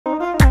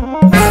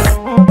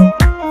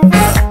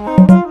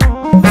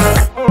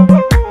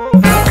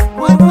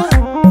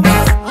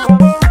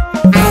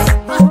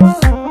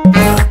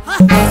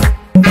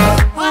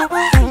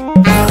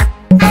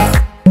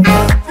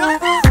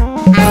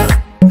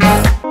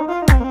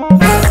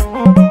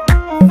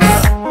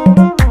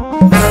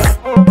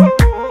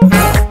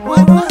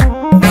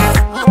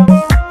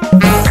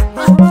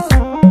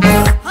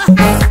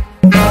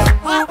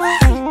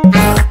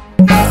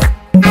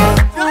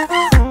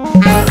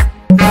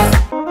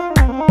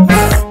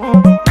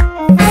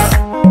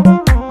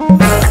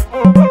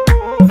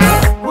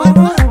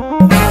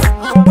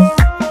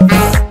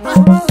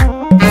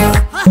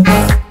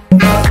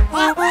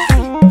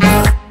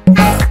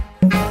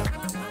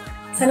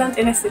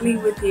ይስጥልኝ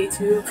with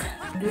YouTube,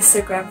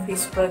 Instagram,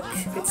 Facebook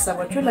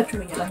ቤተሰቦች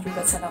ሁላችሁም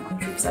ያላችሁበት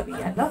ሰላማችሁ ይብዛ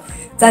ብያለሁ።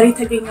 ዛሬ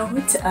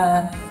ተገኘሁት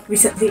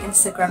recently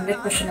Instagram ላይ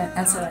question and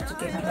answer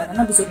አድርጌ ነበርና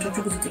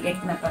ብዙዎቻችሁ ብዙ ጥያቄ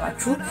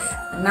ነበራችሁ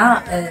እና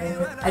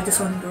I just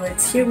want to do it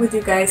here with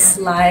you guys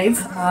live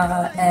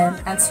and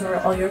answer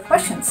all your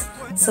questions.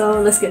 So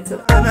let's get to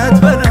it.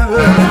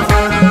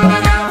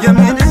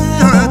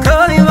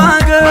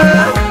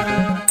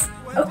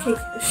 Okay,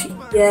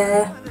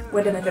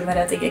 ወደ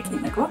መጀመሪያ ጥያቄ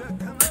እንግባ።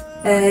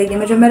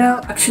 የመጀመሪያው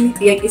actually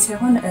ጥያቄ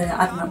ሳይሆን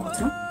አድናቆት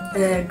ነው።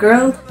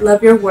 Girl,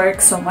 love your work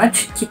so much.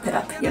 Keep it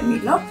up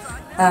የሚለው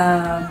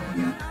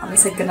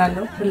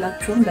አመሰግናለሁ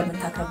ሁላችሁም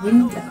ለምታከብሩኝ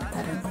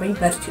ለምታደንቁኝ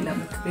በርቺ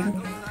ለምትሉኝ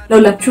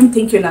ለሁላችሁም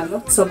thank you ላለሁ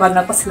so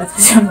ባድናቆት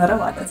ስለተጀመረ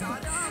ማለት ነው።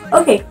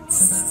 Okay,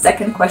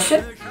 second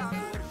question.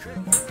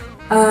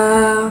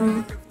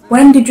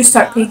 When did you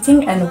start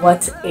painting and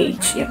what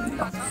age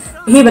የሚለው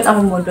ይሄ በጣም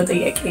የምወደው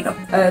ጥያቄ ነው።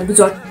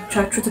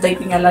 ብዙዎቻችሁ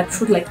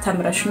ትጠይቁኛላችሁ like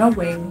ተምረሽ ነው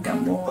ወይም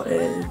ደግሞ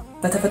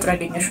በተፈጥሮ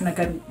ያገኘሽው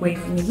ነገር ወይ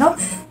ነው?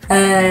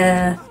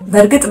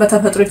 በርግጥ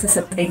በተፈጥሮ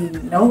የተሰጠኝ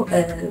ነው።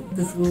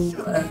 ብዙ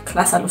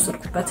ክላስ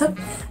አልወሰድኩበትም።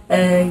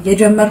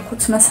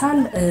 የጀመርኩት መሳል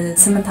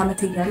 8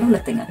 ዓመት እያለሁ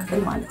ሁለተኛ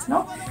ክፍል ማለት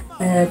ነው።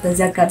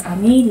 በዚህ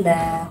አጋጣሚ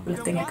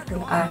ለሁለተኛ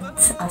ክፍል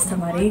አርት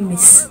አስተማሪ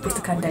ሚስ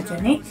ብርቱካን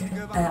ደጀኔ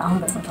አሁን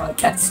በጣም ታዋቂ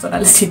አርቲስት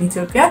ሆናለች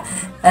ኢትዮጵያ።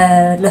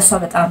 ለሷ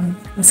በጣም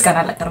ምስጋና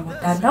ላቀርብ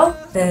እወዳለሁ።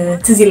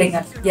 ትዝ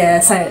ይለኛል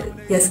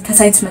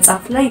ከሳይንስ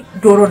መጽሐፍ ላይ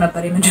ዶሮ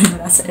ነበር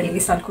የመጀመሪያ ስዕል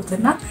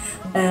የሳልኩትና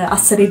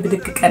አስሬ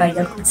ብድግ ቀና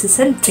ያልኩት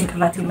ስስል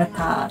ጭንቅላቴ መታ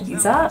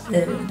ይዛ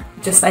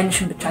just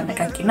አይንሽን ብቻ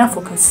አነቃቂና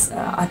ፎከስ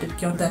አድርጌ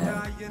on the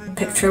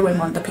picture ወይ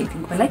on the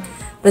painting ላይ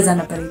በዛ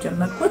ነበር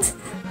የጀመርኩት።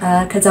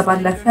 ከዛ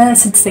ባለፈ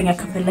 6ኛ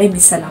ክፍል ላይ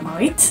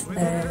ሚሰላማዊት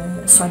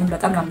እሷንም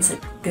በጣም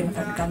ላመሰግን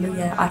እፈልጋለሁ።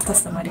 የአርት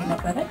አስተማሪ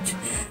ነበረች።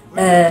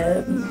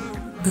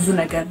 ብዙ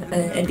ነገር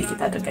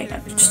እንዲኬት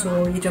አድርጋኛለች። ሶ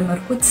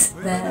የጀመርኩት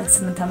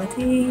በ8 ዓመቴ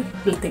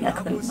ሁለተኛ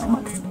ክፍል ነው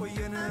ማለት ነው።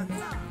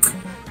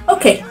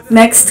 Okay,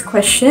 next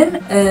question.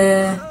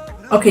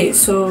 Okay,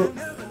 so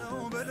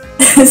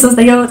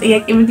the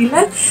ጥያቄ ምን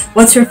ይላል?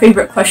 What's your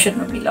favorite question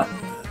ነው የሚለው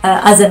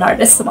as an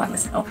artist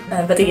ማለት ነው።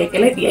 በጥያቄ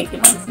ላይ ጥያቄ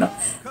ማለት ነው።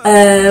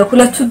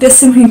 ሁለቱ ደስ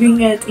የሚሉኝ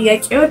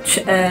ጥያቄዎች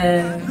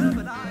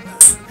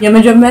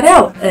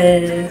የመጀመሪያው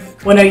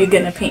when are you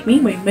gonna paint me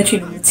ወይ መቼ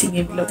ነው የምትስኝ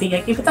የሚለው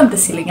ጥያቄ በጣም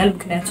ደስ ይለኛል።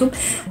 ምክንያቱም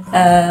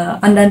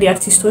አንዳንድ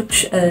አርቲስቶች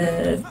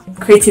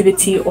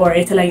creativity or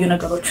የተለያዩ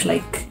ነገሮች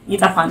like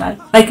ይጣፋናል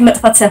like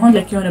መጥፋት ሳይሆን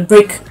like የሆነ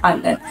break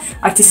አለን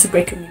artist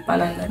break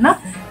የሚባል አለና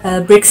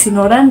break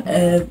ሲኖረን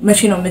መቼ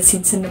ነው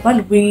የምትስኝ ስንባል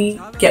we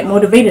get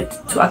motivated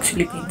to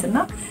actually paint እና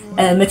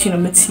መቼ ነው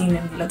የምትስኝ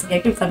የሚለው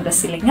ጥያቄ በጣም ደስ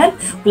ይለኛል።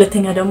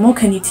 ሁለተኛ ደግሞ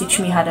can you teach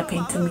me how to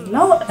paint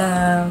የሚለው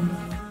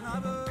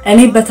እኔ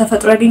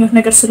በተፈጥሮ ያገኘሁት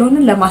ነገር ስለሆነ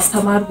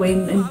ለማስተማር ወይም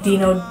እንዲ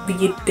ነው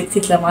ብዬ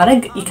ዲክቴት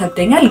ለማድረግ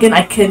ይከብደኛል። ግን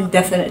I can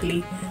definitely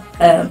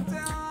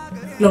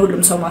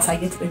ለሁሉም ሰው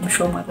ማሳየት ወይም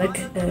ሾው ማድረግ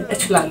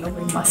እችላለሁ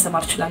ወይም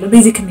ማስተማር እችላለሁ።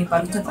 ቤዚክ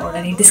የሚባሉትን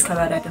ኦልሬዲ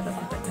ዲስከቨር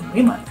ያደረኩበትን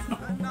ወይ ማለት ነው።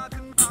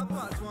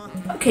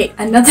 Okay,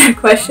 another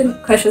question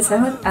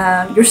ሳይሆን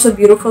you're so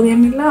beautiful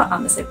የሚለው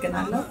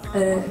አመሰግናለሁ።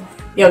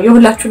 ያው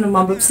የሁላችሁንም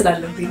ማንበብ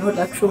ስላለብኝ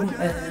ሁላችሁም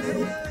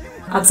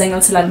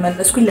አብዛኛውን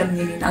ስላልመለስኩኝ ለምን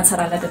ይሄን አንሰራ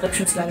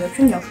አላደረግሽም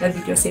ስላላችሁኝ ያው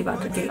ለቪዲዮ ሴቭ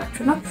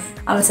አድርጌላችሁ ነው።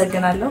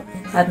 አመሰግናለሁ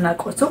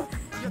አድናቆቱ።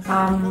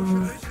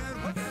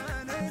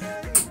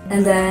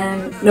 And then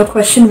no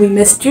question, we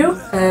missed you.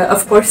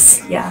 Of course,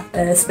 yeah,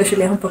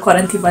 especially አሁን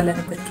በኳረንቲን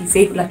ባለንበት ጊዜ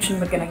ሁላችንም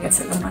መገናኘት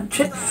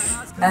ስለማንችል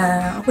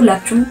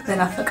ሁላችሁም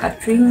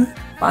ለናፈቃችሁኝ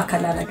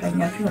በአካል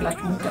አላገኛችሁኝ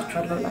ሁላችሁም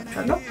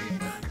ወዳችኋለሁ።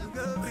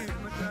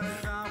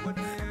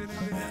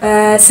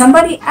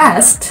 Somebody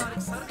asked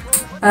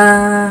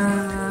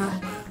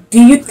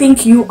do you think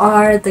you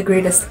are the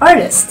greatest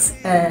artist?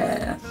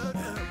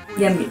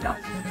 የሚለው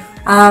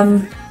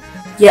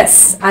yes,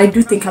 I do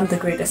think I'm the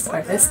greatest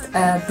artist.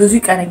 ብዙ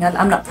ይቀረኛል.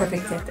 I'm not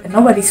perfect yet.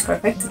 Nobody's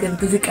perfect. ግን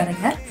ብዙ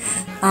ይቀረኛል.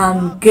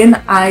 ግን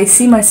I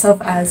see myself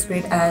as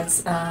great as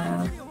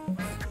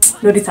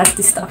ሎዲት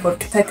አርቲስት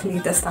አፈወርቅ ተክሌ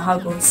ደስታ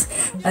ሀጎስ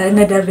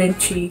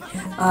ነዳቬንቺ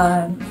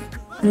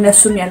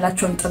እነሱም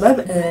ያላቸውን ጥበብ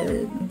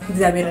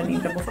እግዚአብሔር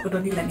እኔን ደግሞ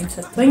ፈቅዶልኝ ለኔም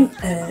ሰጥቶኝ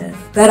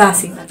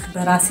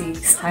በራሴ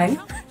ስታይል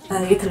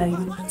የተለያዩ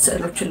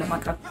ስዕሎችን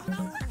ለማቅረብ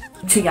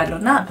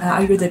ችያለሁና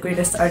are you the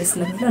greatest artist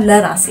ለሚለው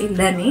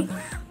ለኔ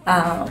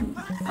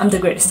I'm the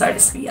greatest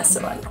artist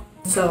ብያስባለሁ።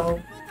 So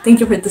thank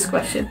you for this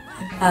question.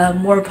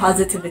 More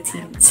positivity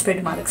spread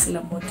ማድረግ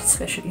ስለምወድ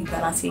especially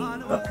በራሴ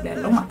በኩል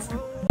ያለው ማለት ነው።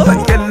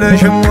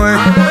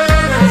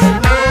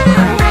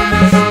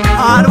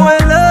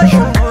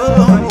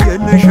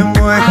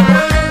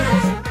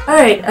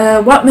 Alright,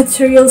 what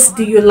materials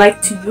do you like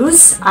to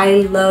use? I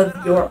love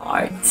your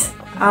art.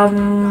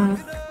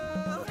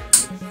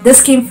 This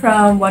came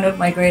from one of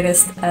my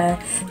greatest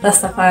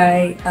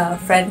Rastafari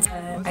friends.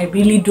 I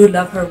really do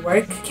love her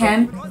work. Can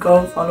go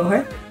follow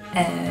her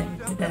and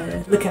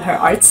look at her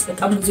arts.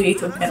 በጣም ብዙ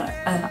የኢትዮጵያን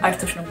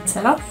አርቶች ነው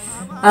የምትሰራው።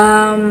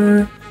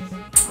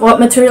 What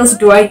materials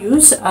do I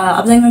use?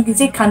 አብዛኛው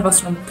ጊዜ canvas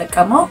ነው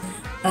የምጠቀመው።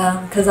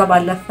 ከዛ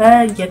ባለፈ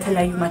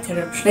የተለያዩ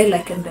ማቴሪያሎች ላይ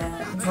ላይክ እንደ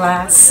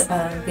ግላስ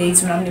ቤዝ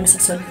ምናምን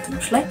የመሳሰሉት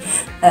እንትኖች ላይ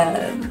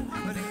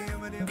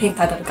ፔንት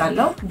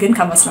አደርጋለሁ ግን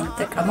ካንቫስ ነው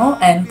የምጠቀመው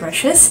and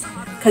brushes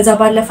ከዛ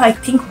ባለፈ I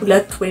think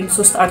 2 ወይም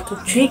 3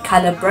 አርቶቼ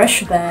ካለ ብራሽ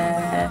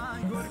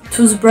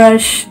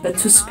በtoothbrush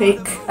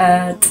በtoothpick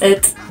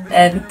ጥጥ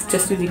and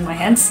just using my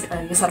hands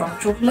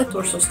የሰራኋቸው 2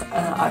 or 3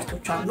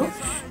 አርቶች አሉ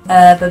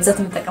በብዛት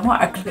የምጠቀመው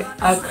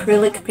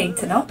acrylic paint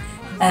ነው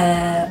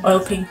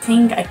oil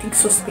painting I think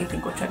 3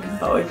 paintings are in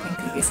oil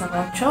painting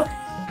የሰራኋቸው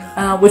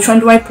which one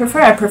do I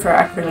prefer? I prefer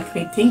acrylic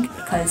painting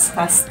because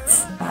fast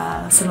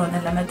ስለሆነ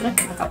ለመድረቅ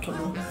በጣም ቶሎ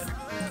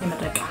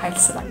የመድረቅ ኃይል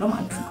ስላለው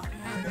ማለት ነው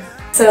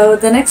So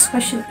the next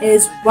question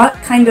is what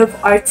kind of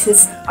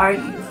artist are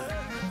you?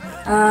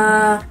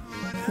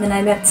 ምን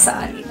አይነት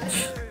ሰዓሊ ነሽ?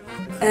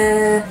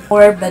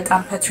 or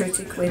በጣም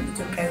patriotic ወይም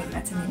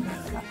ኢትዮጵያዊነትን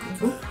የሚያመላክቱ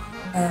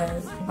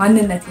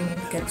ማንነቴን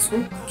የሚገልጹ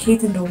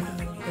ከየት እንደሆንኩ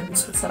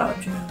የሚገልጹ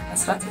ስራዎችን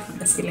መስራት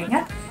ደስ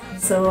ይለኛል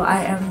So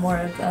I am more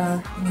of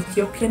an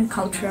Ethiopian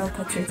cultural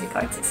patriotic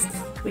artist.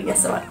 We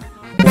guess what?